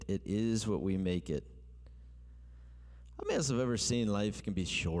It is what we make it. How many of us have ever seen life can be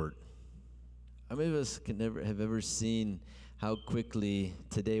short? How many of us have ever seen how quickly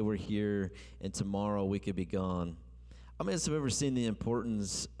today we're here and tomorrow we could be gone? How many of us have ever seen the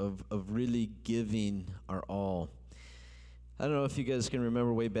importance of really giving our all? I don't know if you guys can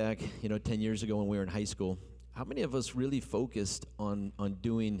remember way back, 10 years ago when we were in high school, how many of us really focused on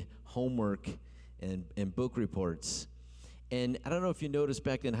doing homework and book reports? And I don't know if you noticed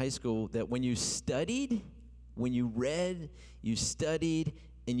back in high school that when you studied, when you read, you studied,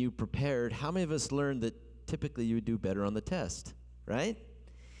 and you prepared, how many of us learned that typically you would do better on the test, right?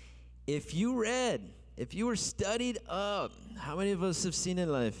 If you read, if you were studied up, how many of us have seen in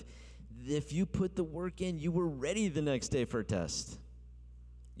life, if you put the work in, you were ready the next day for a test.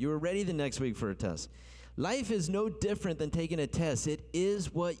 You were ready the next week for a test. Life is no different than taking a test. It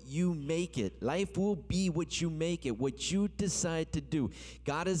is what you make it. Life will be what you make it, what you decide to do.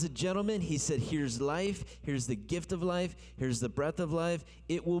 God is a gentleman. He said, here's life. Here's the gift of life. Here's the breath of life.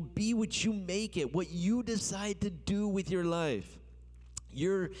 It will be what you make it, what you decide to do with your life.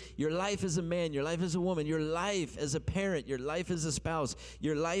 Your life as a man, your life as a woman, your life as a parent, your life as a spouse,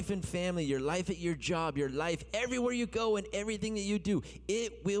 your life in family, your life at your job, your life everywhere you go and everything that you do,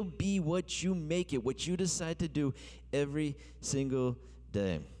 it will be what you make it, what you decide to do every single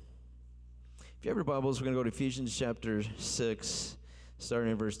day. If you have your Bibles, we're going to go to Ephesians chapter 6,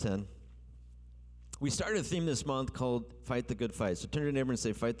 starting in verse 10. We started a theme this month called Fight the Good Fight. So turn to your neighbor and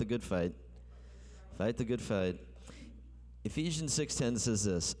say, fight the good fight. Fight the good fight. Ephesians 6:10 says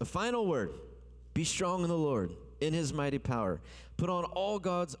this, a final word, be strong in the Lord, in his mighty power. Put on all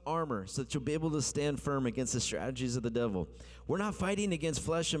God's armor so that you'll be able to stand firm against the strategies of the devil. We're not fighting against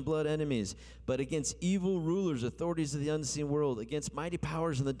flesh and blood enemies, but against evil rulers, authorities of the unseen world, against mighty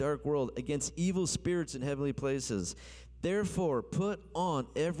powers in the dark world, against evil spirits in heavenly places. Therefore, put on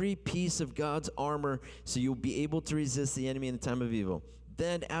every piece of God's armor so you'll be able to resist the enemy in the time of evil.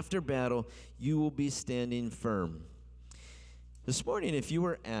 Then, after battle, you will be standing firm. This morning, if you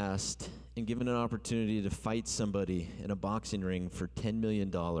were asked and given an opportunity to fight somebody in a boxing ring for $10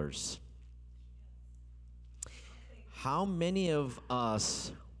 million, how many of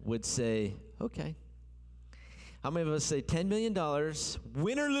us would say, okay? How many of us say $10 million,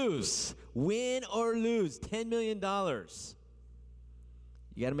 win or lose, $10 million.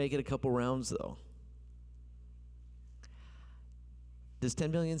 You got to make it a couple rounds, though. Does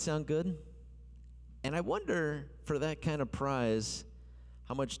 $10 million sound good? And I wonder, for that kind of prize,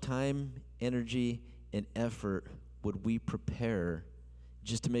 how much time, energy, and effort would we prepare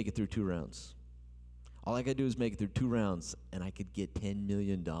just to make it through 2 rounds? All I got to do is make it through 2 rounds, and I could get $10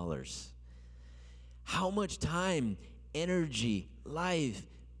 million. How much time, energy, life,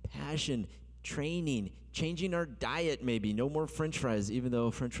 passion, training, changing our diet maybe, no more French fries, even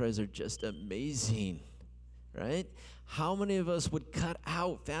though French fries are just amazing, right? How many of us would cut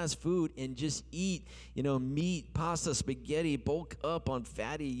out fast food and just eat, meat, pasta, spaghetti, bulk up on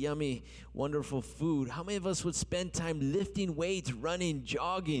fatty, yummy, wonderful food? How many of us would spend time lifting weights, running,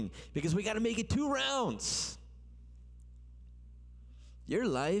 jogging, because we got to make it 2 rounds? Your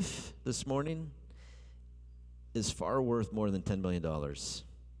life this morning is far worth more than $10 million.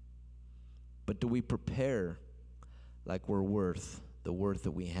 But do we prepare like we're worth the worth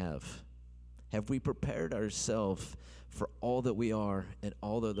that we have? Have we prepared ourselves for all that we are and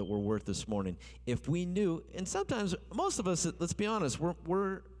all that we're worth this morning? If we knew, and sometimes, most of us, let's be honest,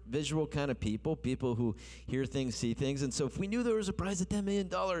 we're visual kind of people who hear things, see things, and so if we knew there was a prize of $10 million,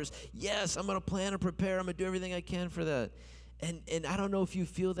 yes, I'm going to plan and prepare, I'm going to do everything I can for that. And I don't know if you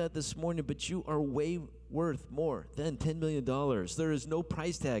feel that this morning, but you are way worth more than $10 million. There is no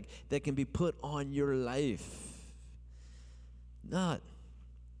price tag that can be put on your life. Not.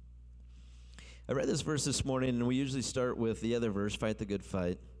 I read this verse this morning, and we usually start with the other verse, fight the good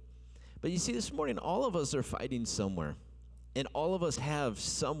fight. But you see, this morning, all of us are fighting somewhere. And all of us have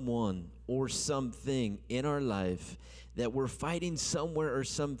someone or something in our life that we're fighting somewhere or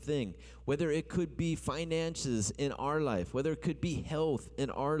something. Whether it could be finances in our life, whether it could be health in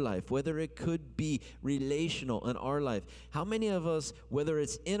our life, whether it could be relational in our life. How many of us, whether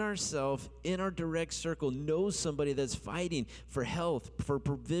it's in ourselves, in our direct circle, know somebody that's fighting for health, for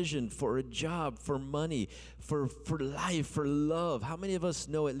provision, for a job, for money, for life, for love? How many of us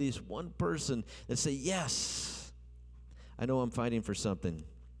know at least one person that say, yes, I know I'm fighting for something?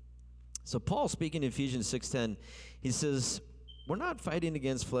 So Paul, speaking in Ephesians 6:10, he says, we're not fighting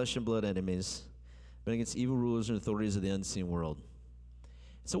against flesh and blood enemies, but against evil rulers and authorities of the unseen world.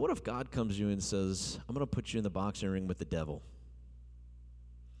 So what if God comes to you and says, I'm going to put you in the boxing ring with the devil.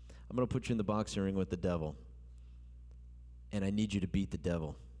 I'm going to put you in the boxing ring with the devil, and I need you to beat the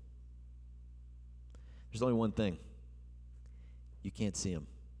devil. There's only one thing. You can't see him.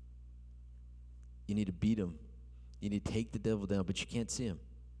 You need to beat him. You need to take the devil down, but you can't see him.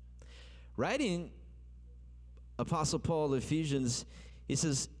 Writing Apostle Paul, Ephesians, he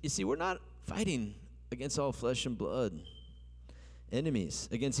says, you see, we're not fighting against all flesh and blood, enemies,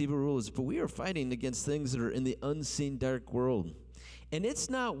 against evil rulers, but we are fighting against things that are in the unseen dark world. And it's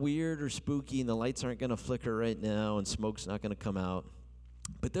not weird or spooky, and the lights aren't going to flicker right now, and smoke's not going to come out.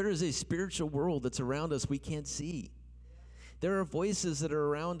 But there is a spiritual world that's around us we can't see. There are voices that are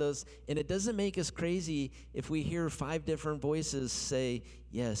around us, and it doesn't make us crazy if we hear 5 different voices say,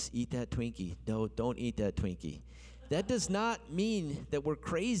 yes, eat that Twinkie. No, don't eat that Twinkie. That does not mean that we're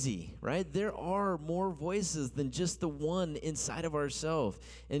crazy, right? There are more voices than just the one inside of ourselves.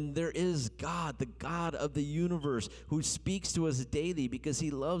 And there is God, the God of the universe, who speaks to us daily because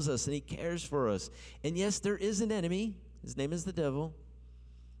he loves us and he cares for us. And yes, there is an enemy. His name is the devil,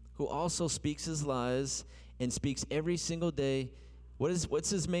 who also speaks his lies and speaks every single day. What's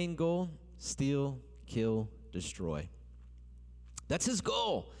his main goal? Steal, kill, destroy. That's his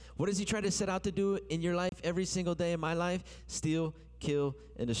goal. What does he try to set out to do in your life every single day in my life? Steal, kill,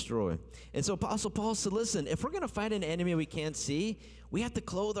 and destroy. And so Apostle Paul said, listen, if we're going to fight an enemy we can't see, we have to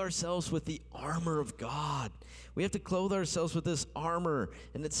clothe ourselves with the armor of God. We have to clothe ourselves with this armor.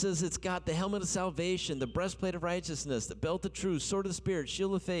 And it says it's got the helmet of salvation, the breastplate of righteousness, the belt of truth, sword of the Spirit,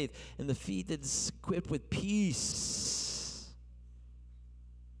 shield of faith, and the feet that's equipped with peace.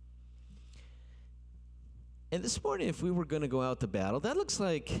 And this morning, if we were going to go out to battle, that looks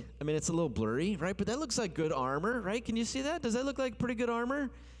like, it's a little blurry, right? But that looks like good armor, right? Can you see that? Does that look like pretty good armor?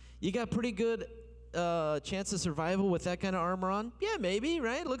 You got pretty good chance of survival with that kind of armor on? Yeah, maybe,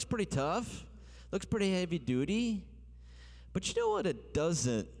 right? It looks pretty tough. Looks pretty heavy duty. But you know what it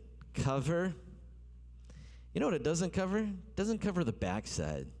doesn't cover? You know what it doesn't cover? It doesn't cover the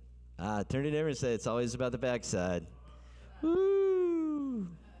backside. Turn it over and say, it's always about the backside. Woo!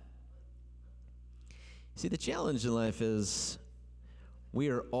 See, the challenge in life is we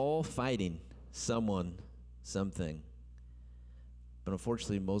are all fighting someone, something. But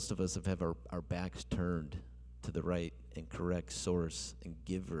unfortunately, most of us have our backs turned to the right and correct source and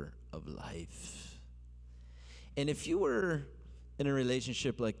giver of life. And if you were in a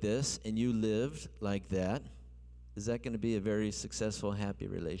relationship like this and you lived like that, is that going to be a very successful, happy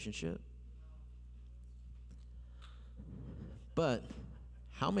relationship? But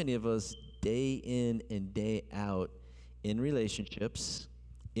how many of us day in and day out in relationships,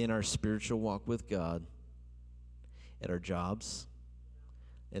 in our spiritual walk with God, at our jobs,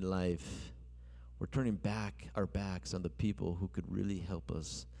 in life, we're turning our backs on the people who could really help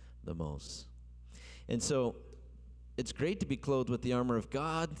us the most. And so it's great to be clothed with the armor of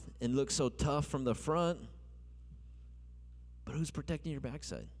God and look so tough from the front, but who's protecting your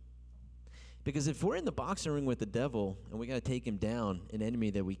backside? Because if we're in the boxing ring with the devil and we got to take him down, an enemy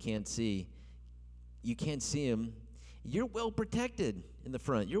that we can't see, you can't see him, you're well protected in the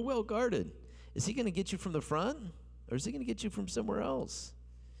front. You're well guarded. Is he going to get you from the front, or is he going to get you from somewhere else?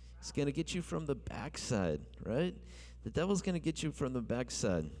 He's going to get you from the backside, right? The devil's going to get you from the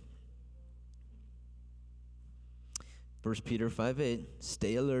backside. 1 Peter 5:8,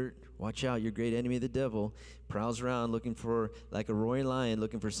 stay alert. Watch out, your great enemy, the devil, prowls around looking for, like a roaring lion,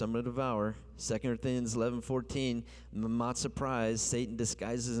 looking for someone to devour. 2 Corinthians 11:14, not surprised, Satan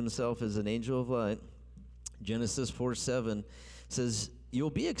disguises himself as an angel of light. Genesis 4:7 says,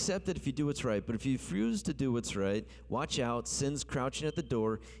 you'll be accepted if you do what's right, but if you refuse to do what's right, watch out, sin's crouching at the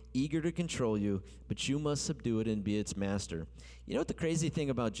door, eager to control you, but you must subdue it and be its master. You know what the crazy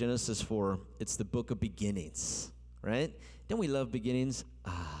thing about Genesis 4? It's the book of beginnings, right? Don't we love beginnings?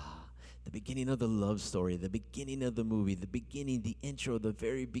 The beginning of the love story, the beginning of the movie, the beginning, the intro, the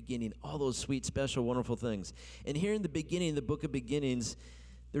very beginning, all those sweet, special, wonderful things. And here in the beginning, the book of beginnings,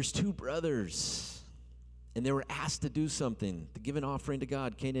 there's 2 brothers, and they were asked to do something, to give an offering to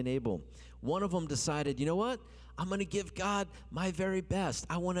God, Cain and Abel. One of them decided, you know what? I'm going to give God my very best.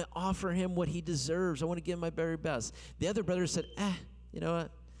 I want to offer him what he deserves. I want to give him my very best. The other brother said, you know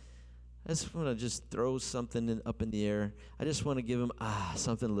what? I just want to just throw something up in the air. I just want to give him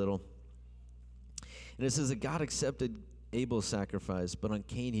something little. And it says that God accepted Abel's sacrifice, but on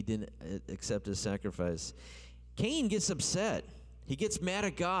Cain, he didn't accept his sacrifice. Cain gets upset. He gets mad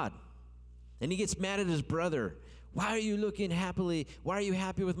at God. And he gets mad at his brother. Why are you looking happily? Why are you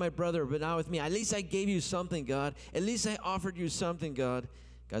happy with my brother, but not with me? At least I gave you something, God. At least I offered you something, God.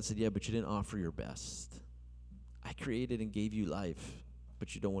 God said, yeah, but you didn't offer your best. I created and gave you life,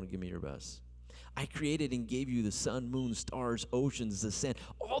 but you don't want to give me your best. I created and gave you the sun, moon, stars, oceans, the sand,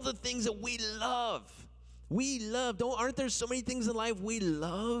 all the things that we love. We love. Aren't there so many things in life we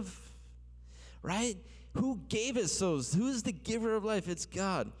love? Right? Who gave us those? Who's the giver of life? It's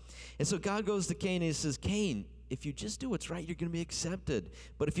God. And so God goes to Cain and he says, Cain, if you just do what's right, you're going to be accepted.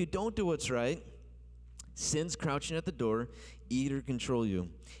 But if you don't do what's right, sin's crouching at the door, eager to control you.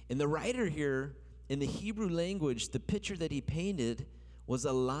 And the writer here, in the Hebrew language, the picture that he painted was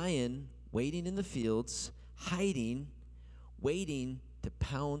a lion waiting in the fields, hiding, waiting to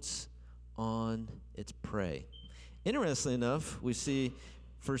pounce on its prey. Interestingly enough, we see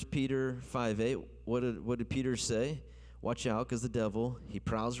 1 Peter 5:8. What did Peter say? Watch out, because the devil, he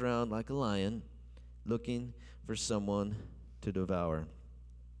prowls around like a lion, looking for someone to devour.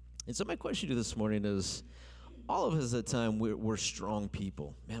 And so my question to you this morning is, all of us at time, we're strong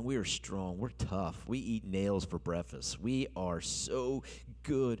people. Man, we are strong. We're tough. We eat nails for breakfast. We are so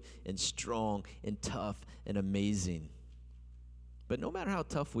good and strong and tough and amazing. But no matter how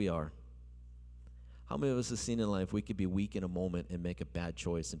tough we are, how many of us have seen in life we could be weak in a moment and make a bad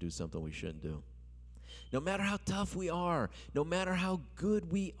choice and do something we shouldn't do? No matter how tough we are, no matter how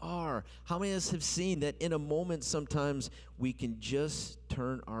good we are, how many of us have seen that in a moment sometimes we can just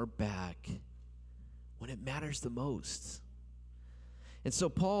turn our back when it matters the most? And so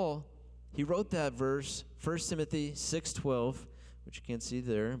Paul, he wrote that verse, 1 Timothy 6:12, which you can't see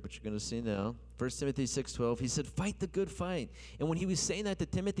there, but you're going to see now. 1 Timothy 6:12, he said, fight the good fight. And when he was saying that to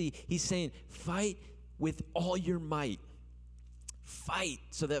Timothy, he's saying, fight with all your might. Fight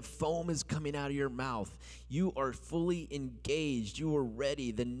so that foam is coming out of your mouth. You are fully engaged. You are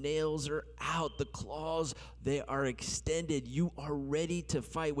ready. The nails are out. The claws, they are extended. You are ready to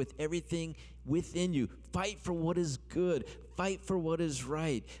fight with everything within you. Fight for what is good. Fight for what is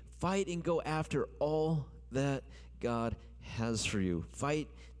right. Fight and go after all that God has for you. Fight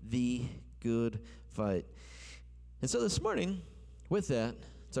the good fight. And so this morning, with that,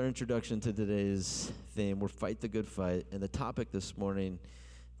 it's our introduction to today's theme. We're Fight the Good Fight. And the topic this morning,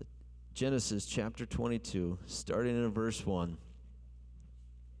 Genesis chapter 22, starting in verse 1.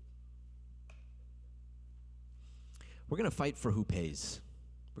 We're going to fight for who pays.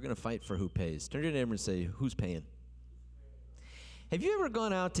 We're going to fight for who pays. Turn to your neighbor and say, who's paying? Have you ever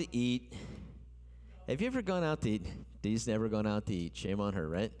gone out to eat? Have you ever gone out to eat? Dee's never gone out to eat. Shame on her,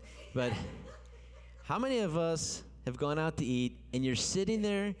 right? But how many of us have gone out to eat, and you're sitting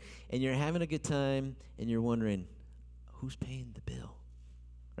there, and you're having a good time, and you're wondering, who's paying the bill?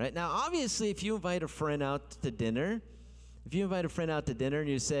 Right? Now, obviously, if you invite a friend out to dinner, and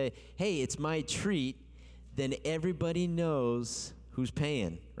you say, hey, it's my treat, then everybody knows who's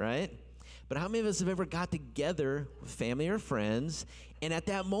paying, right? But how many of us have ever got together with family or friends, and at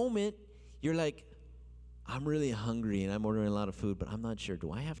that moment, you're like, I'm really hungry, and I'm ordering a lot of food, but I'm not sure.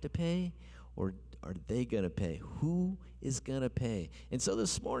 Do I have to pay, or are they going to pay? Who is going to pay? And so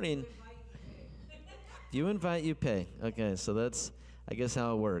this morning, you invite, you pay. Okay, so that's, I guess,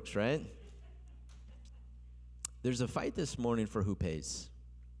 how it works, right? There's a fight this morning for who pays.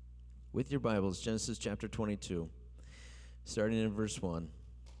 With your Bibles, Genesis chapter 22, starting in verse 1.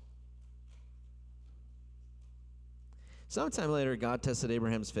 Sometime later, God tested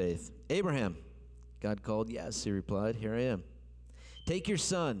Abraham's faith. Abraham, God called. Yes, he replied, here I am. Take your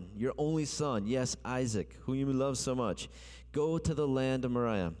son, your only son, yes, Isaac, whom you love so much. Go to the land of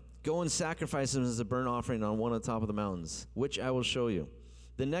Moriah. Go and sacrifice him as a burnt offering on one of the top of the mountains, which I will show you.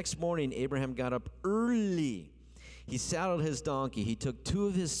 The next morning, Abraham got up early. He saddled his donkey. He took 2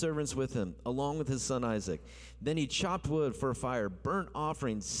 of his servants with him, along with his son Isaac. Then he chopped wood for a fire, burnt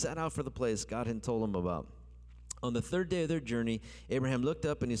offering, set out for the place God had told him about. On the 3rd day of their journey, Abraham looked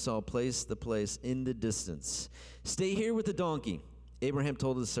up and he saw the place in the distance. Stay here with the donkey, Abraham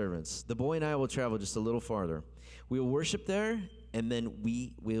told his servants. The boy and I will travel just a little farther. We will worship there, and then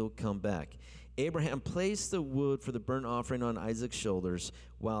we will come back. Abraham placed the wood for the burnt offering on Isaac's shoulders,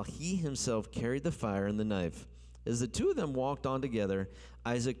 while he himself carried the fire and the knife. As the 2 of them walked on together,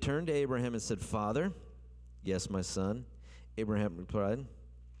 Isaac turned to Abraham and said, Father? Yes, my son, Abraham replied.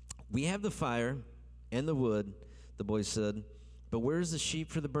 We have the fire and the wood, the boy said, but where's the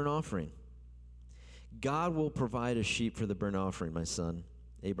sheep for the burnt offering? God will provide a sheep for the burnt offering, my son,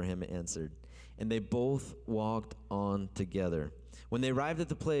 Abraham answered. And they both walked on together. When they arrived at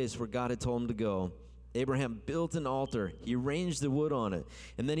the place where God had told him to go, Abraham built an altar. He arranged the wood on it.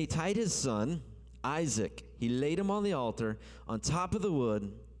 And then he tied his son, Isaac. He laid him on the altar on top of the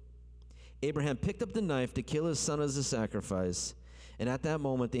wood. Abraham picked up the knife to kill his son as a sacrifice. And at that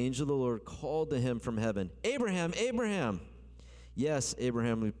moment, the angel of the Lord called to him from heaven, Abraham, Abraham. Yes,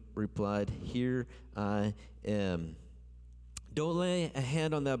 Abraham replied, here I am. Don't lay a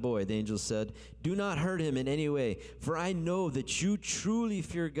hand on that boy, the angel said. Do not hurt him in any way, for I know that you truly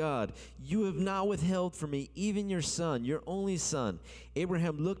fear God. You have not withheld from me even your son, your only son.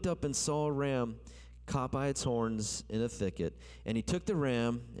 Abraham looked up and saw a ram caught by its horns in a thicket. And he took the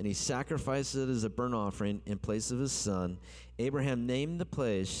ram, and he sacrificed it as a burnt offering in place of his son. Abraham named the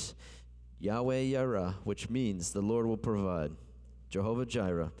place Yahweh Yireh, which means the Lord will provide, Jehovah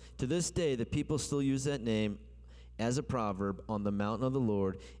Jireh. To this day, the people still use that name as a proverb, on the mountain of the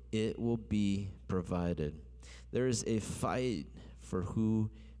Lord, it will be provided. There is a fight for who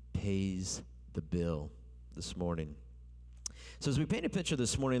pays the bill this morning. So as we paint a picture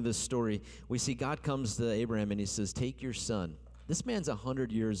this morning of this story, we see God comes to Abraham and he says, take your son. This man's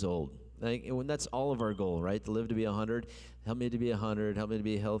 100 years old. And that's all of our goal, right? To live to be 100. Help me to be 100. Help me to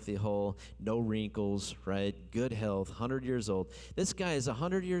be healthy, whole, no wrinkles, right? Good health, 100 years old. This guy is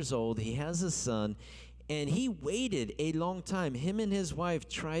 100 years old. He has a son, and he waited a long time. Him and his wife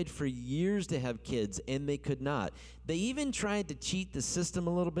tried for years to have kids, and they could not. They even tried to cheat the system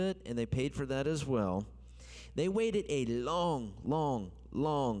a little bit, and they paid for that as well. They waited a long, long,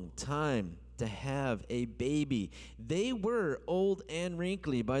 long time to have a baby. They were old and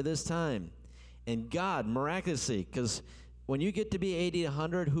wrinkly by this time. And God, miraculously, because when you get to be 80,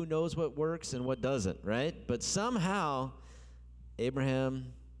 100, who knows what works and what doesn't, right? But somehow,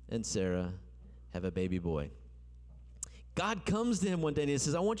 Abraham and Sarah have a baby boy. God comes to him one day and he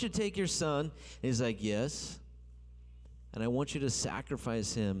says, I want you to take your son. And he's like, yes. And I want you to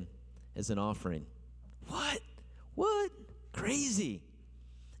sacrifice him as an offering. What? Crazy.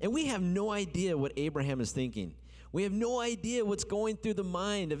 And we have no idea what Abraham is thinking. We have no idea what's going through the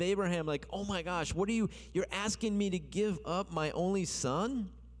mind of Abraham. Like, oh my gosh, you're asking me to give up my only son?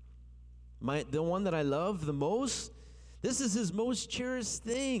 The one that I love the most? This is his most cherished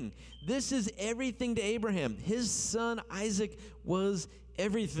thing. This is everything to Abraham. His son Isaac was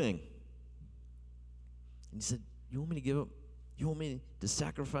everything. And he said, you want me to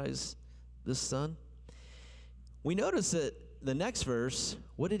sacrifice this son? We notice that the next verse,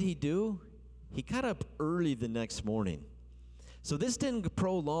 what did he do? He got up early the next morning. So this didn't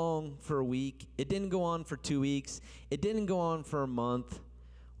prolong for a week. It didn't go on for 2 weeks. It didn't go on for a month.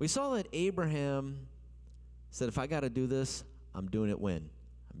 We saw that Abraham said, if I got to do this, I'm doing it when?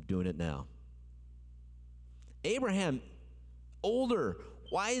 I'm doing it now. Abraham, older,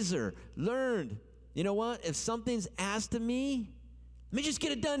 wiser, learned, you know what? If something's asked of me, let me just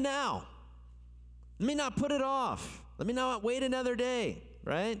get it done now. Let me not put it off. Let me not wait another day,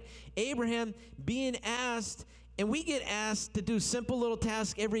 right? Abraham being asked, and we get asked to do simple little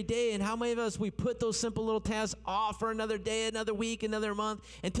tasks every day, and how many of us, we put those simple little tasks off for another day, another week, another month,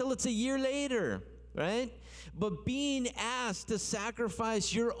 until it's a year later, right? But being asked to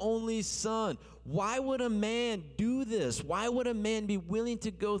sacrifice your only son, why would a man do this? Why would a man be willing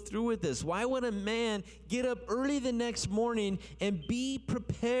to go through with this? Why would a man get up early the next morning and be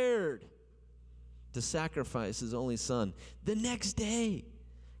prepared to sacrifice his only son the next day?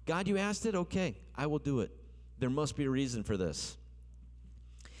 God, you asked it? Okay, I will do it. There must be a reason for this.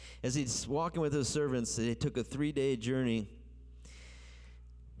 As he's walking with his servants, they took a 3-day journey.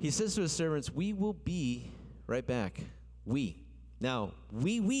 He says to his servants, we will be right back. We. Now,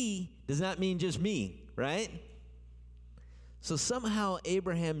 we does not mean just me, right? So somehow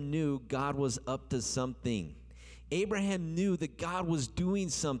Abraham knew God was up to something. Abraham knew that God was doing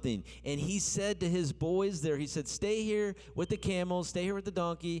something, and he said to his boys there, he said, stay here with the camels, stay here with the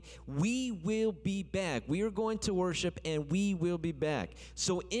donkey. We will be back. We are going to worship, and we will be back.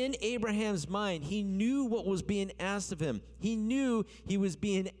 So in Abraham's mind, he knew what was being asked of him. He knew he was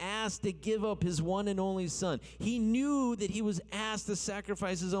being asked to give up his one and only son. He knew that he was asked to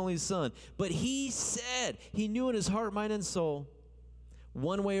sacrifice his only son. But he said, he knew in his heart, mind, and soul,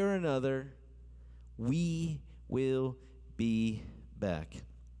 one way or another, we will be back.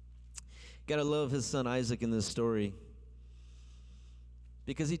 Gotta love his son Isaac in this story,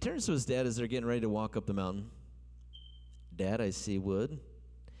 because he turns to his dad as they're getting ready to walk up the mountain. Dad, I see wood.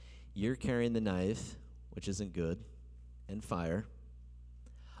 You're carrying the knife, which isn't good, and fire.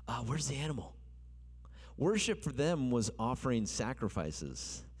 Where's the animal? Worship for them was offering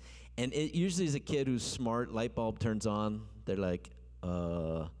sacrifices. And it usually is a kid who's smart, light bulb turns on. They're like,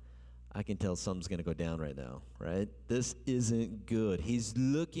 I can tell something's going to go down right now, right? This isn't good. He's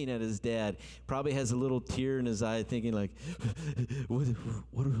looking at his dad, probably has a little tear in his eye, thinking like, what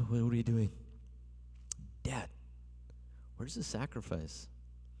are you doing? Dad, where's the sacrifice?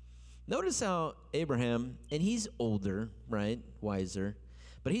 Notice how Abraham, and he's older, right, wiser,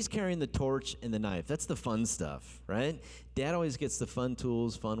 but he's carrying the torch and the knife. That's the fun stuff, right? Dad always gets the fun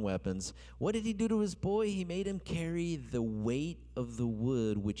tools, fun weapons. What did he do to his boy? He made him carry the weight of the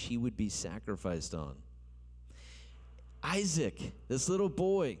wood which he would be sacrificed on. Isaac, this little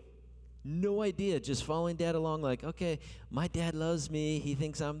boy, no idea, just following dad along like, okay, my dad loves me. He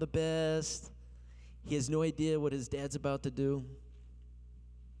thinks I'm the best. He has no idea what his dad's about to do.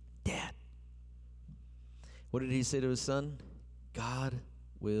 Dad. What did he say to his son? God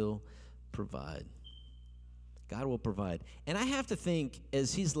will provide. God will provide. And I have to think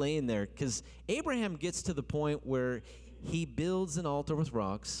as he's laying there, because Abraham gets to the point where he builds an altar with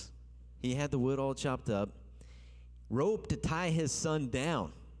rocks. He had the wood all chopped up, rope to tie his son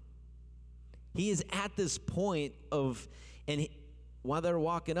down. He is at this point of, while they're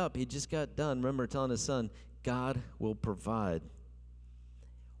walking up, he just got done, remember, telling his son, God will provide.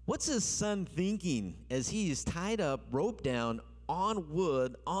 What's his son thinking as he's tied up, rope down, on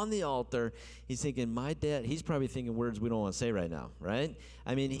wood, on the altar? He's thinking, my dad, he's probably thinking words we don't want to say right now, right?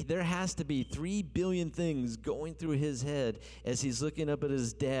 I mean, there has to be 3 billion things going through his head as he's looking up at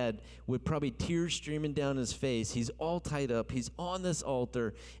his dad with probably tears streaming down his face. He's all tied up. He's on this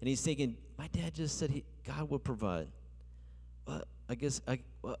altar, and he's thinking, my dad just said God will provide. But I guess,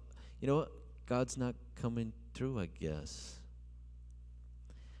 you know what? God's not coming through, I guess.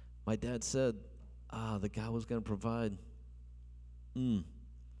 My dad said, that God was going to provide.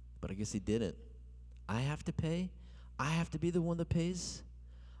 But I guess he didn't. I have to pay. I have to be the one that pays.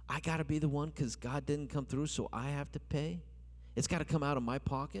 I got to be the one because God didn't come through, so I have to pay. It's got to come out of my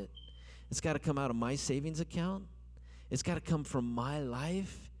pocket. It's got to come out of my savings account. It's got to come from my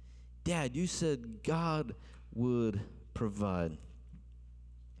life. Dad, you said God would provide.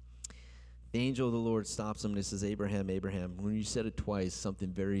 The angel of the Lord stops him and he says, Abraham, Abraham. When you said it twice,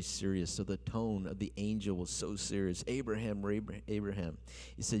 something very serious. So the tone of the angel was so serious. Abraham, Abraham.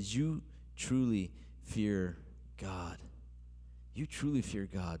 He says, you truly fear God. You truly fear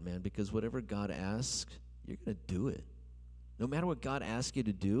God, man, because whatever God asks, you're going to do it. No matter what God asks you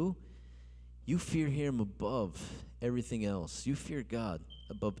to do, you fear him above everything else. You fear God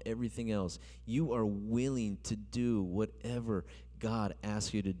above everything else. You are willing to do whatever God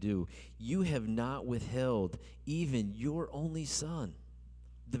asks you to do. You have not withheld even your only son,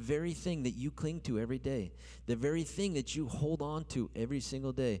 the very thing that you cling to every day, the very thing that you hold on to every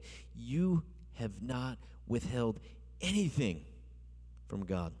single day. You have not withheld anything from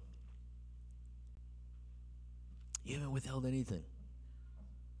God. You haven't withheld anything.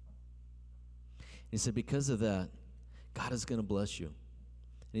 He said, because of that, God is going to bless you. And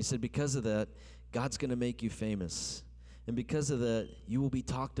he said, because of that, God's going to make you famous. And because of that, you will be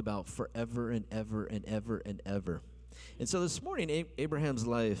talked about forever and ever and ever and ever. And so this morning, Abraham's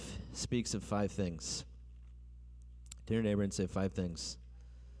life speaks of 5 things. Turn to your neighbor and say 5 things.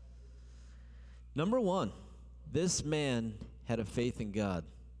 Number 1, this man had a faith in God.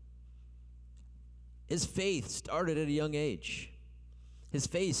 His faith started at a young age. His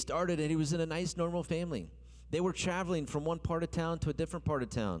faith started and he was in a nice, normal family. They were traveling from one part of town to a different part of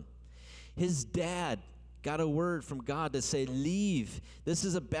town. His dad got a word from God to say, leave. This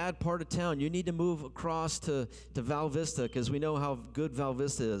is a bad part of town. You need to move across to Val Vista because we know how good Val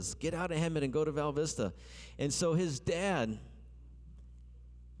Vista is. Get out of Hemet and go to Val Vista. And so his dad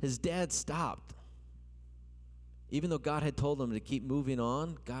stopped. Even though God had told him to keep moving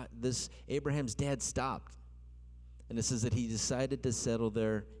on, Abraham's dad stopped. And it says that he decided to settle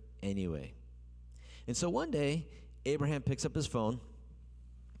there anyway. And so one day, Abraham picks up his phone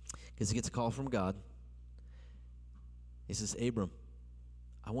because he gets a call from God. He says, Abram,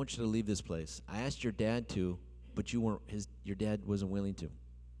 I want you to leave this place. I asked your dad to, but your dad wasn't willing to.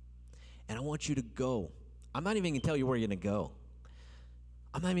 And I want you to go. I'm not even going to tell you where you're going to go.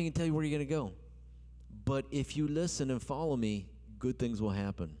 I'm not even going to tell you where you're going to go. But if you listen and follow me, good things will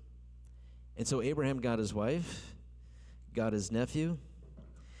happen. And so Abraham got his wife, got his nephew,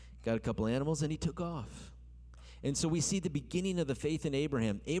 got a couple animals, and he took off. And so we see the beginning of the faith in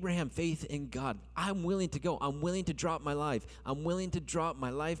Abraham. Abraham, faith in God. I'm willing to go. I'm willing to drop my life. I'm willing to drop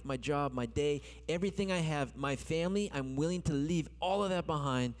my life, my job, my day, everything I have, my family. I'm willing to leave all of that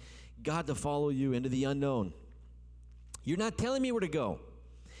behind, God, to follow you into the unknown. You're not telling me where to go.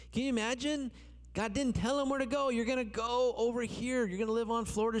 Can you imagine? God didn't tell him where to go. You're going to go over here. You're going to live on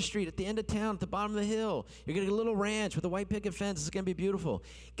Florida Street at the end of town, at the bottom of the hill. You're going to get a little ranch with a white picket fence. It's going to be beautiful.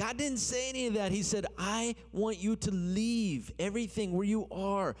 God didn't say any of that. He said, I want you to leave everything where you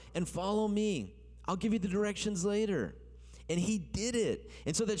are and follow me. I'll give you the directions later. And he did it.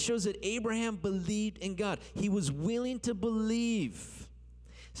 And so that shows that Abraham believed in God. He was willing to believe.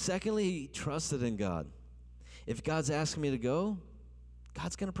 Secondly, he trusted in God. If God's asking me to go,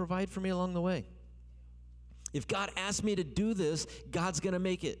 God's going to provide for me along the way. If God asks me to do this, God's going to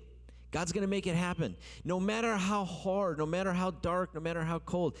make it. God's going to make it happen. No matter how hard, no matter how dark, no matter how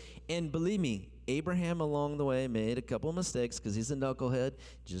cold. And believe me, Abraham along the way made a couple of mistakes because he's a knucklehead,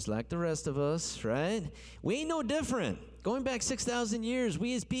 just like the rest of us, right? We ain't no different. Going back 6,000 years,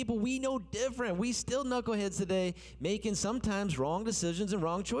 we as people, we no different. We still knuckleheads today, making sometimes wrong decisions and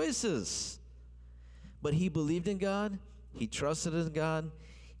wrong choices. But he believed in God. He trusted in God.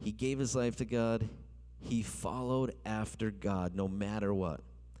 He gave his life to God. He followed after God no matter what.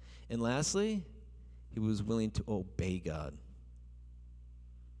 And lastly, he was willing to obey God.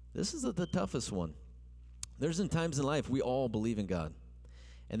 This is the toughest one. There's times in life we all believe in God.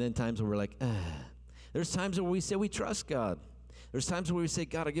 And then times where we're like, There's times where we say we trust God. There's times where we say,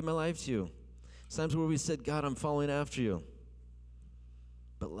 God, I give my life to you. There's times where we said, God, I'm following after you.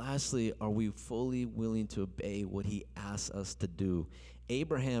 But lastly, are we fully willing to obey what he asks us to do?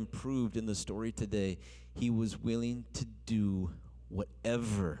 Abraham proved in the story today he was willing to do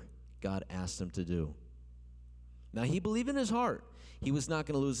whatever God asked him to do. Now, he believed in his heart he was not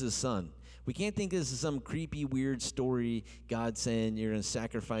going to lose his son. We can't think this is some creepy, weird story, God saying you're going to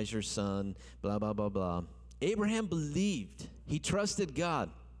sacrifice your son, blah, blah, blah, blah. Abraham believed. He trusted God.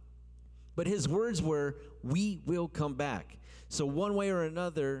 But his words were, we will come back. So one way or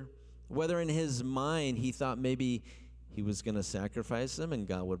another, whether in his mind he thought maybe he was going to sacrifice him and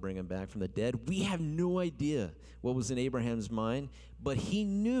God would bring him back from the dead, we have no idea what was in Abraham's mind, but he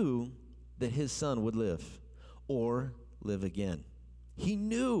knew that his son would live or live again. He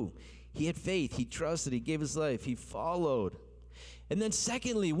knew. He had faith. He trusted. He gave his life. He followed. And then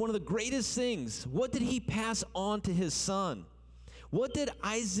secondly, one of the greatest things, what did he pass on to his son? What did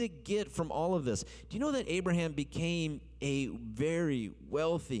Isaac get from all of this? Do you know that Abraham became a very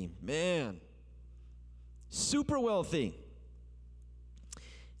wealthy man? Super wealthy.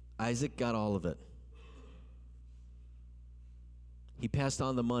 Isaac got all of it. He passed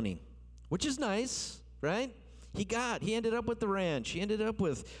on the money, which is nice, right? He ended up with the ranch. He ended up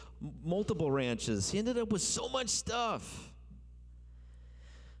with multiple ranches. He ended up with so much stuff.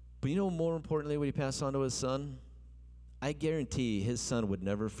 But you know more importantly what he passed on to his son? I guarantee his son would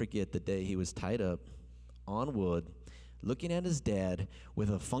never forget the day he was tied up on wood, looking at his dad with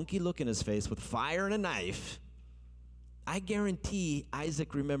a funky look in his face with fire and a knife. I guarantee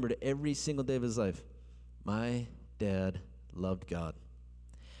Isaac remembered every single day of his life. My dad loved God.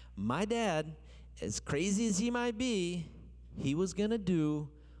 My dad, as crazy as he might be, he was going to do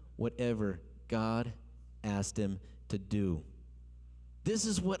whatever God asked him to do. This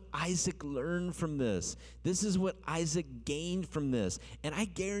is what Isaac learned from this. This is what Isaac gained from this. And I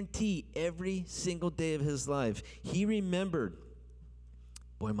guarantee every single day of his life, he remembered,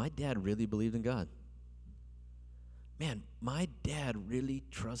 boy, my dad really believed in God. Man, my dad really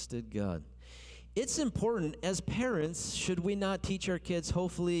trusted God. It's important as parents, should we not teach our kids,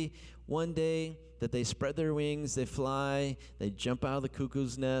 hopefully one day, that they spread their wings, they fly, they jump out of the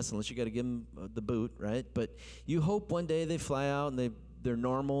cuckoo's nest, unless you got to give them the boot, right? But you hope one day they fly out and they're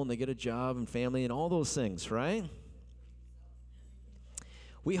normal and they get a job and family and all those things, right?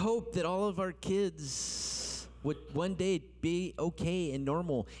 We hope that all of our kids would one day be okay and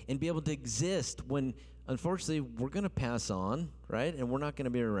normal and be able to exist when, unfortunately, we're going to pass on, right? And we're not going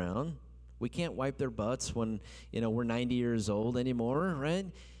to be around. We can't wipe their butts when, we're 90 years old anymore, right?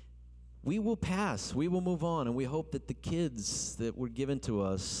 We will pass. We will move on. And we hope that the kids that were given to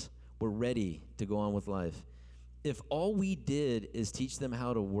us were ready to go on with life. If all we did is teach them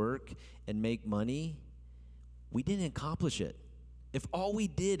how to work and make money, we didn't accomplish it. If all we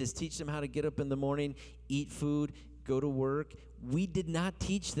did is teach them how to get up in the morning, eat food, go to work, we did not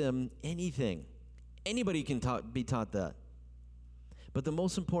teach them anything. Anybody can be taught that. But the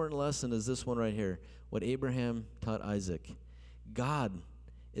most important lesson is this one right here, what Abraham taught Isaac. God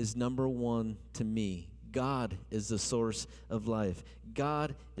is number one to me. God is the source of life.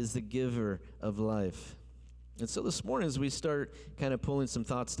 God is the giver of life. And so this morning, as we start kind of pulling some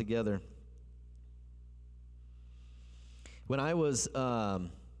thoughts together, when I was,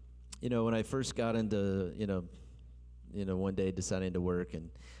 when I first got into, one day deciding to work, and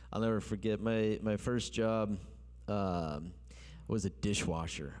I'll never forget my first job was a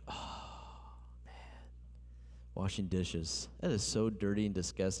dishwasher. Washing dishes. That is so dirty and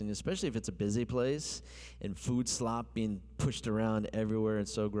disgusting, especially if it's a busy place and food slop being pushed around everywhere and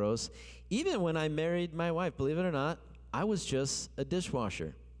so gross. Even when I married my wife, believe it or not, I was just a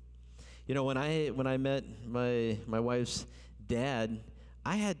dishwasher. When I met my wife's dad,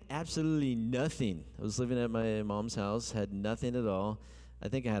 I had absolutely nothing. I was living at my mom's house, had nothing at all. I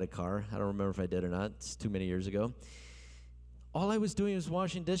think I had a car. I don't remember if I did or not. It's too many years ago. All I was doing was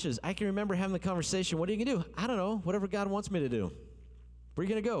washing dishes. I can remember having the conversation, what are you going to do? I don't know, whatever God wants me to do. Where are you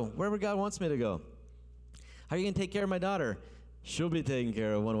going to go? Wherever God wants me to go. How are you going to take care of my daughter? She'll be taken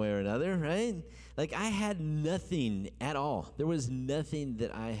care of one way or another, right? Like I had nothing at all. There was nothing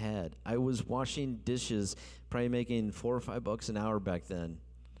that I had. I was washing dishes, probably making $4 or $5 an hour back then.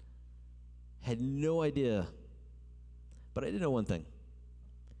 Had no idea. But I did know one thing.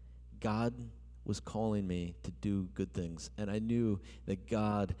 God was calling me to do good things. And I knew that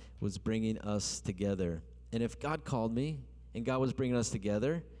God was bringing us together. And if God called me and God was bringing us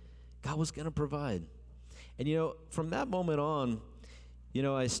together, God was going to provide. And, from that moment on,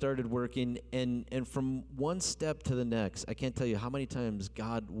 I started working, and from one step to the next, I can't tell you how many times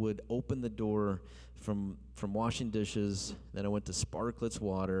God would open the door from washing dishes. Then I went to Sparkletts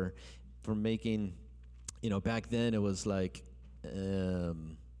Water, from making, back then it was like, I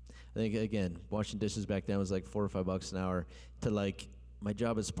think, again, washing dishes back then was like $4 or $5 an hour, to like, my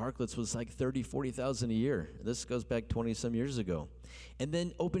job at Sparkletts was like $30,000-$40,000 a year. This goes back 20-some years ago. And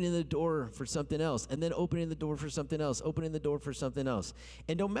then opening the door for something else, and then opening the door for something else, opening the door for something else.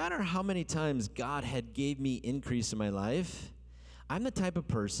 And no matter how many times God had gave me increase in my life, I'm the type of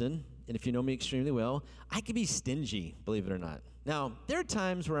person, and if you know me extremely well, I could be stingy, believe it or not. Now, there are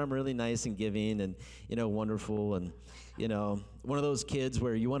times where I'm really nice and giving and, wonderful and, one of those kids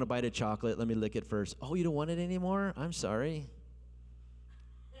where you want to bite a chocolate, let me lick it first. Oh, you don't want it anymore? I'm sorry.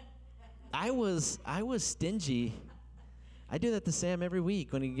 I was stingy. I do that to Sam every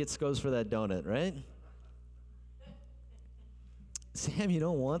week when he goes for that donut, right? Sam, you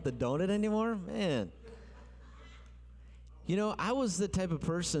don't want the donut anymore? Man. I was the type of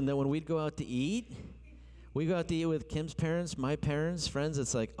person that when we'd go out to eat, we go out to eat with Kim's parents, my parents, friends,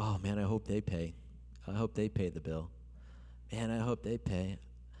 it's like, oh man, I hope they pay. I hope they pay the bill. Man, I hope they pay.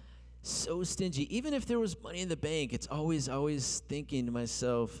 So stingy. Even if there was money in the bank, it's always thinking to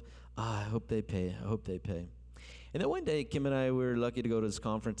myself, I hope they pay. I hope they pay. And then one day, Kim and I were lucky to go to this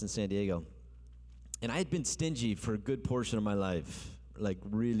conference in San Diego. And I had been stingy for a good portion of my life, like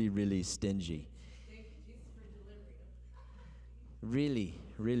really, really stingy. Really,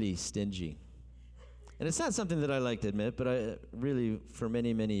 really stingy. And it's not something that I like to admit, but I really, for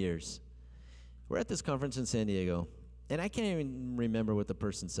many, many years. We're at this conference in San Diego, and I can't even remember what the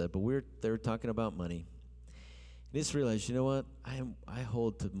person said, but they were talking about money. And I just realized, you know what? I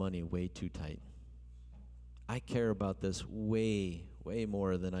hold to money way too tight. I care about this way, way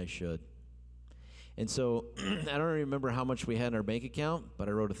more than I should. And so I don't remember how much we had in our bank account, but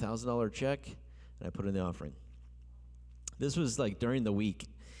I wrote a $1,000 check, and I put it in the offering. This was like during the week.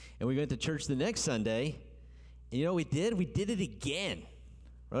 And we went to church the next Sunday, and you know what we did? We did it again.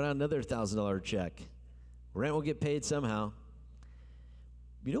 Wrote out another $1,000 check. Rent will get paid somehow.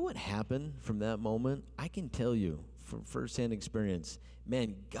 You know what happened from that moment? I can tell you from firsthand experience,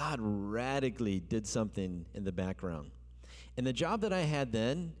 man, God radically did something in the background. And the job that I had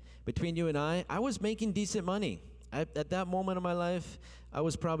then, between you and I was making decent money. At that moment of my life, I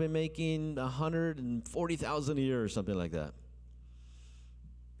was probably making $140,000 a year or something like that.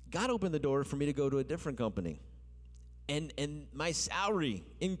 God opened the door for me to go to a different company. And my salary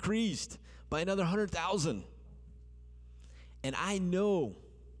increased by another $100,000. And I know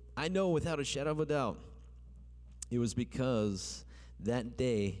without a shadow of a doubt, it was because that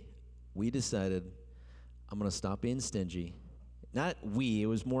day we decided I'm going to stop being stingy. Not we, it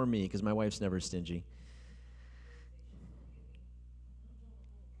was more me, because my wife's never stingy.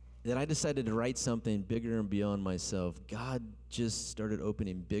 That I decided to write something bigger and beyond myself. God just started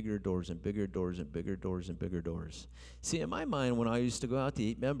opening bigger doors and bigger doors and bigger doors and bigger doors. See, in my mind, when I used to go out to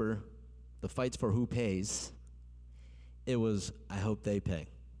eat, remember, the fights for who pays, it was, I hope they pay.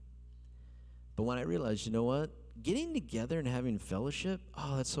 But when I realized, you know what? Getting together and having fellowship,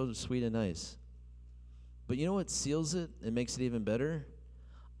 oh, that's so sweet and nice. But you know what seals it and makes it even better?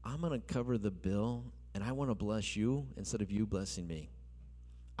 I'm going to cover the bill, and I want to bless you instead of you blessing me.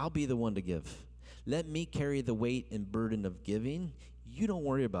 I'll be the one to give. Let me carry the weight and burden of giving. You don't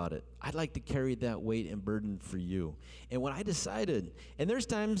worry about it. I'd like to carry that weight and burden for you. And when I decided, and there's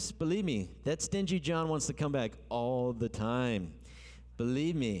times, believe me, that stingy John wants to come back all the time.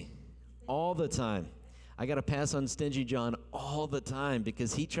 Believe me, all the time. I got to pass on stingy John all the time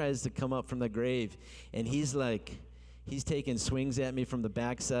because he tries to come up from the grave, and he's taking swings at me from the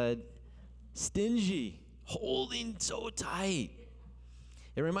backside. Stingy, holding so tight.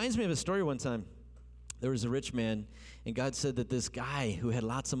 It reminds me of a story one time. There was a rich man, and God said that this guy who had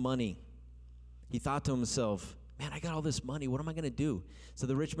lots of money, he thought to himself, man, I got all this money. What am I going to do? So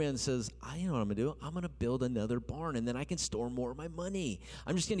the rich man says, you know what I'm going to do? I'm going to build another barn, and then I can store more of my money.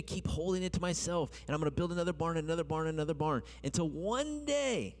 I'm just going to keep holding it to myself, and I'm going to build another barn, another barn, another barn, until one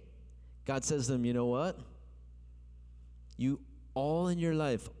day God says to him, you know what? All in your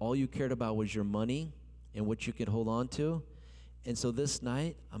life, all you cared about was your money and what you could hold on to. And so this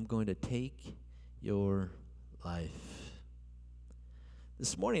night, I'm going to take your life.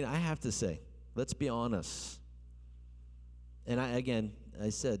 This morning, I have to say, let's be honest. And I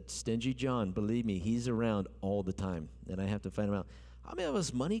said, Stingy John, believe me, he's around all the time. And I have to find him out. How many of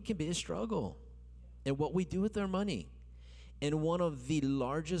us, money can be a struggle? And what we do with our money. And one of the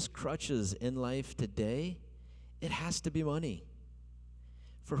largest crutches in life today, it has to be money.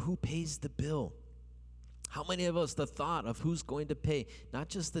 For who pays the bill? How many of us, the thought of who's going to pay, not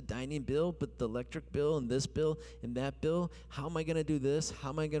just the dining bill, but the electric bill and this bill and that bill? How am I going to do this? How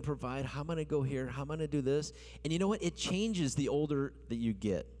am I going to provide? How am I going to go here? How am I going to do this? And you know what? It changes the older that you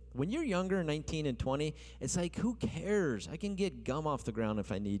get. When you're younger, 19 and 20, it's like, who cares? I can get gum off the ground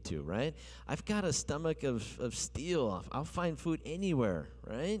if I need to, right? I've got a stomach of steel. I'll find food anywhere,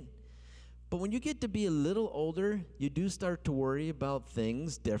 right? But when you get to be a little older, you do start to worry about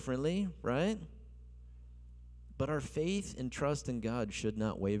things differently, right? But our faith and trust in God should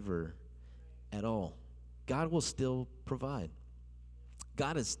not waver at all. God will still provide.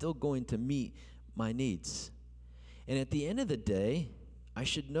 God is still going to meet my needs. And at the end of the day, I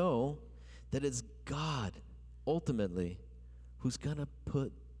should know that it's God, ultimately, who's going to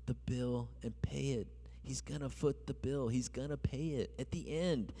put the bill and pay it. He's going to foot the bill. He's going to pay it at the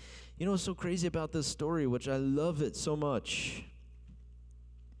end. You know what's so crazy about this story, which I love it so much?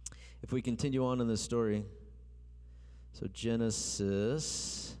 If we continue on in this story. So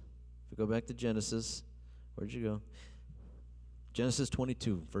Genesis, if we go back to Genesis, where'd you go? Genesis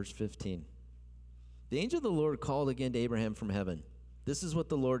 22, verse 15. The angel of the Lord called again to Abraham from heaven. This is what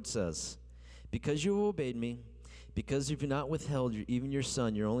the Lord says. Because you have obeyed me, because you've not withheld even your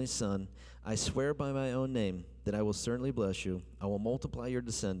son, your only son, I swear by my own name that I will certainly bless you. I will multiply your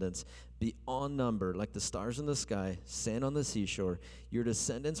descendants beyond number, like the stars in the sky, sand on the seashore. Your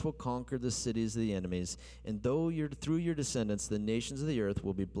descendants will conquer the cities of the enemies. And through your descendants, the nations of the earth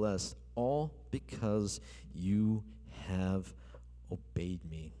will be blessed, all because you have obeyed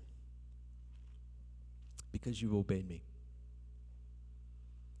me. Because you've obeyed me.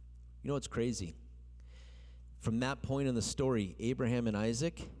 You know what's crazy? From that point in the story, Abraham and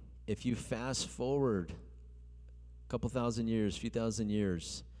Isaac, if you fast forward a couple thousand years, few thousand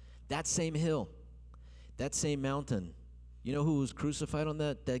years, that same hill, that same mountain, you know who was crucified on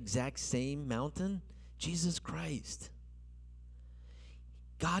that exact same mountain? Jesus Christ.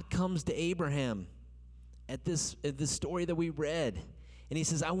 God comes to Abraham at this story that we read, and he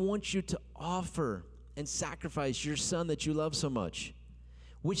says, I want you to offer and sacrifice your son that you love so much.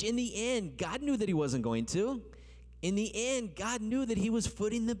 Which in the end, God knew that he wasn't going to. In the end, God knew that he was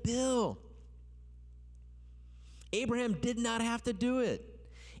footing the bill. Abraham did not have to do it.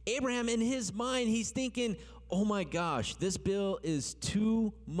 Abraham, in his mind, he's thinking, oh my gosh, this bill is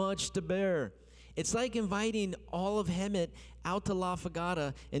too much to bear. It's like inviting all of Hemet out to La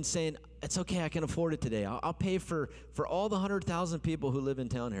Fagata and saying, it's okay, I can afford it today. I'll pay for all the 100,000 people who live in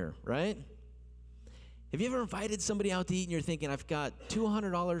town here, right? Have you ever invited somebody out to eat and you're thinking, I've got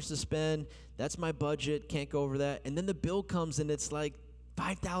 $200 to spend, that's my budget, can't go over that, and then the bill comes and it's like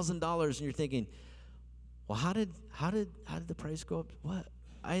 $5,000 and you're thinking, well, how did the price go up? What?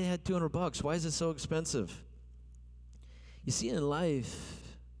 I had $200, why is it so expensive? You see, in life,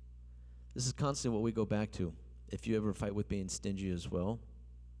 this is constantly what we go back to. If you ever fight with being stingy as well,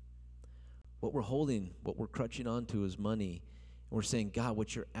 what we're holding, what we're crutching onto is money. And we're saying, God,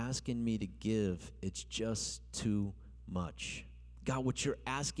 what you're asking me to give, it's just too much. God, what you're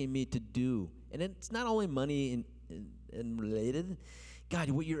asking me to do, and it's not only money and related. God,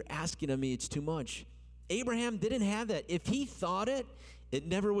 what you're asking of me, it's too much. Abraham didn't have that. If he thought it, it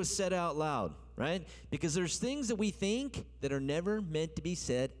never was said out loud, right? Because there's things that we think that are never meant to be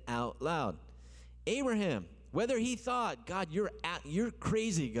said out loud. Abraham, whether he thought, God, you're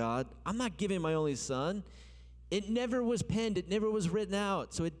crazy, God. I'm not giving my only son. It never was penned. It never was written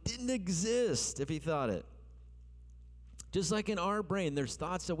out. So it didn't exist if he thought it. Just like in our brain, there's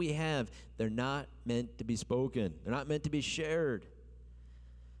thoughts that we have. They're not meant to be spoken. They're not meant to be shared.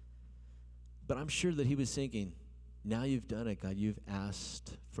 But I'm sure that he was thinking, now you've done it, God. You've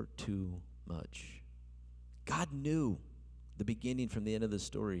asked for too much. God knew the beginning from the end of the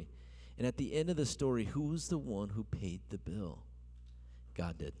story. And at the end of the story, who was the one who paid the bill?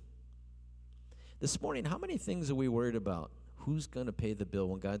 God did. This morning, how many things are we worried about? Who's going to pay the bill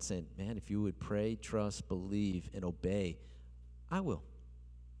when God's saying, man, if you would pray, trust, believe, and obey, I will.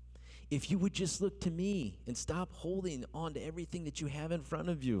 If you would just look to me and stop holding on to everything that you have in front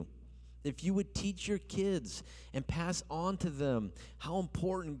of you, If you would teach your kids and pass on to them how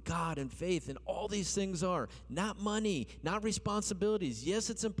important God and faith and all these things are. Not money, not responsibilities.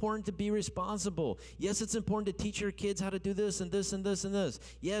 Yes, it's important to be responsible. Yes, it's important to teach your kids how to do this and this and this and this.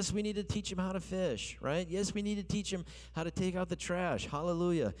 Yes, we need to teach them how to fish, right? Yes, we need to teach them how to take out the trash.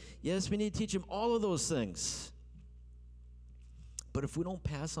 Hallelujah. Yes, we need to teach them all of those things. But if we don't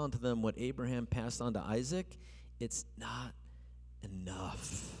pass on to them what Abraham passed on to Isaac, it's not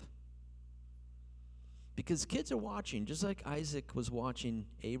enough. Because kids are watching, just like Isaac was watching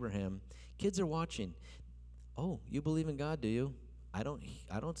Abraham. Kids are watching. Oh, you believe in God, do you? I don't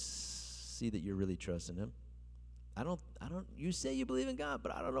see that you're really trusting him. You say you believe in God,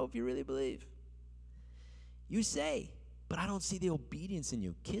 but I don't know if you really believe. You say, but I don't see the obedience in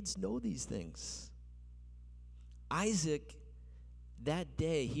you. Kids know these things. Isaac, that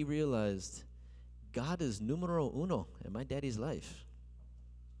day, he realized God is numero uno in my daddy's life.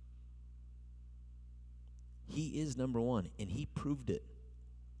 He is number one, and he proved it.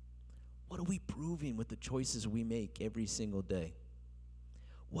 What are we proving with the choices we make every single day?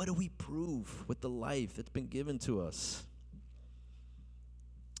 What do we prove with the life that's been given to us?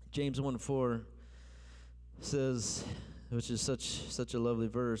 James 1:4 says, which is such a lovely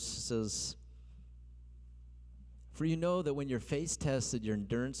verse, says, "For you know that when your faith's tested, your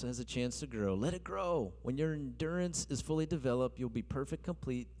endurance has a chance to grow. Let it grow. When your endurance is fully developed, you'll be perfect,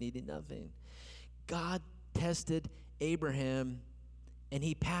 complete, needing nothing." God tested Abraham, and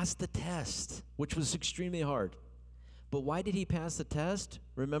he passed the test, which was extremely hard. But why did he pass the test?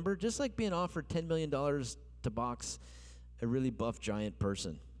 Remember, just like being offered $10 million to box a really buff giant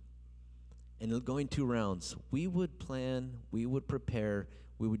person and going 2 rounds, we would plan, we would prepare,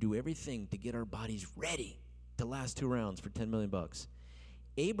 we would do everything to get our bodies ready to last 2 rounds for $10 million.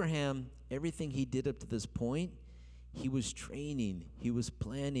 Abraham, everything he did up to this point, he was training, he was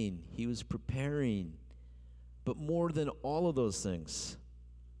planning, he was preparing. But more than all of those things,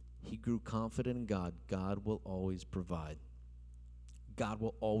 he grew confident in God. God will always provide. God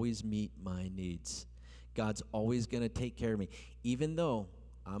will always meet my needs. God's always going to take care of me. Even though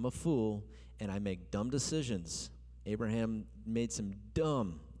I'm a fool and I make dumb decisions, Abraham made some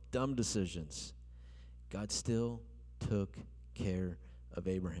dumb decisions. God still took care of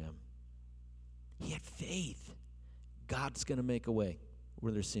Abraham. He had faith. God's going to make a way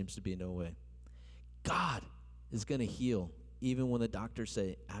where there seems to be no way. God is going to heal even when the doctors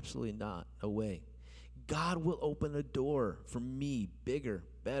say, absolutely not, no way. God will open a door for me, bigger,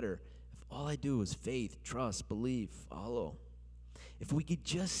 better, if all I do is faith, trust, believe, follow. If we could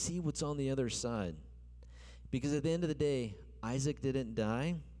just see what's on the other side. Because at the end of the day, Isaac didn't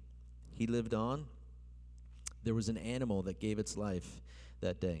die. He lived on. There was an animal that gave its life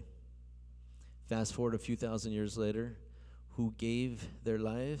that day. Fast forward a few thousand years later, who gave their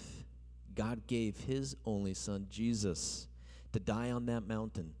life? God gave his only son, Jesus, to die on that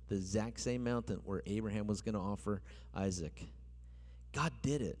mountain, the exact same mountain where Abraham was going to offer Isaac. God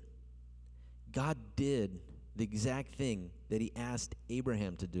did it. God did the exact thing that he asked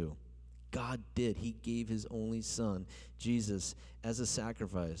Abraham to do. God did. He gave his only son, Jesus, as a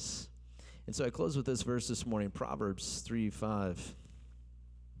sacrifice. And so I close with this verse this morning, Proverbs 3:5.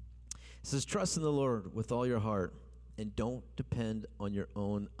 It says, "Trust in the Lord with all your heart, and don't depend on your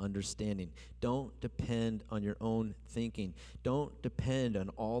own understanding." Don't depend on your own thinking. Don't depend on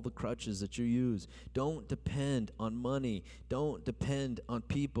all the crutches that you use. Don't depend on money. Don't depend on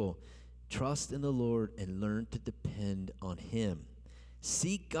people. Trust in the Lord and learn to depend on him.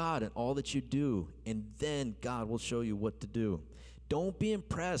 Seek God in all that you do, and then God will show you what to do. Don't be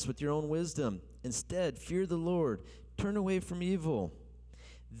impressed with your own wisdom. Instead, fear the Lord. Turn away from evil.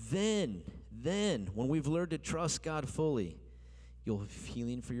 Then, when we've learned to trust God fully, you'll have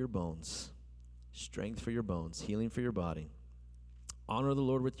healing for your bones, strength for your bones, healing for your body. Honor the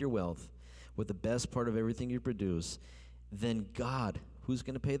Lord with your wealth, with the best part of everything you produce. Then God, who's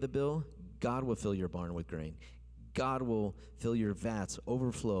going to pay the bill? God will fill your barn with grain. God will fill your vats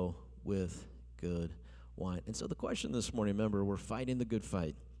overflow with good wine. And so the question this morning, remember, we're fighting the good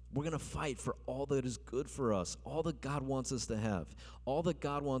fight. We're going to fight for all that is good for us, all that God wants us to have, all that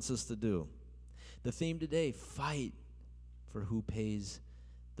God wants us to do. The theme today, fight for who pays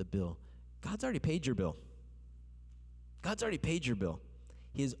the bill. God's already paid your bill. God's already paid your bill.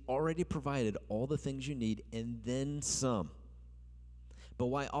 He has already provided all the things you need and then some. But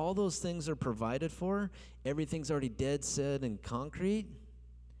while all those things are provided for, everything's already dead, set, and concrete,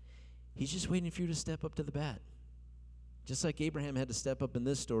 he's just waiting for you to step up to the bat. Just like Abraham had to step up in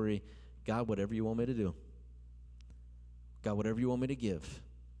this story, God, whatever you want me to do. God, whatever you want me to give.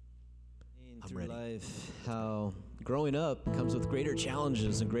 through life, how growing up comes with greater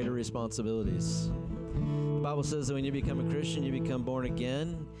challenges and greater responsibilities. The Bible says that when you become a Christian, you become born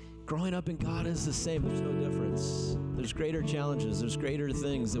again. Growing up in God is the same. There's no difference. There's greater challenges. There's greater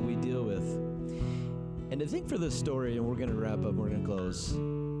things that we deal with. And to think for this story, and we're going to wrap up, we're going to close.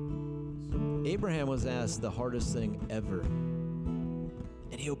 Abraham was asked the hardest thing ever.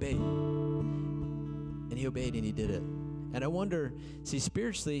 And he obeyed. And he obeyed and he did it. And I wonder, see,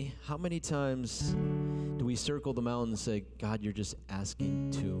 spiritually, how many times do we circle the mountain and say, God, you're just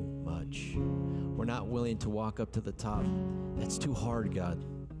asking too much. We're not willing to walk up to the top. That's too hard, God.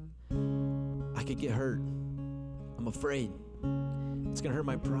 I could get hurt. I'm afraid. It's going to hurt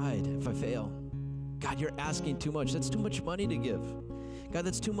my pride if I fail. God, you're asking too much. That's too much money to give. God,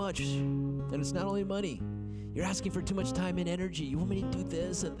 that's too much. And it's not only money. You're asking for too much time and energy. You want me to do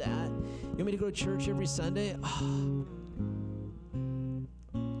this and that? You want me to go to church every Sunday? I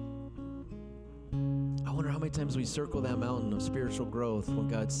wonder how many times we circle that mountain of spiritual growth when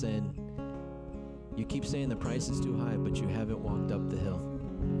God's saying, you keep saying the price is too high, but you haven't walked up the hill.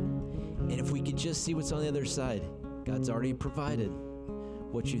 And if we could just see what's on the other side, God's already provided.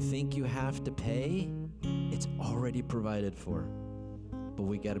 What you think you have to pay, it's already provided for. But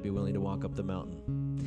we got to be willing to walk up the mountain.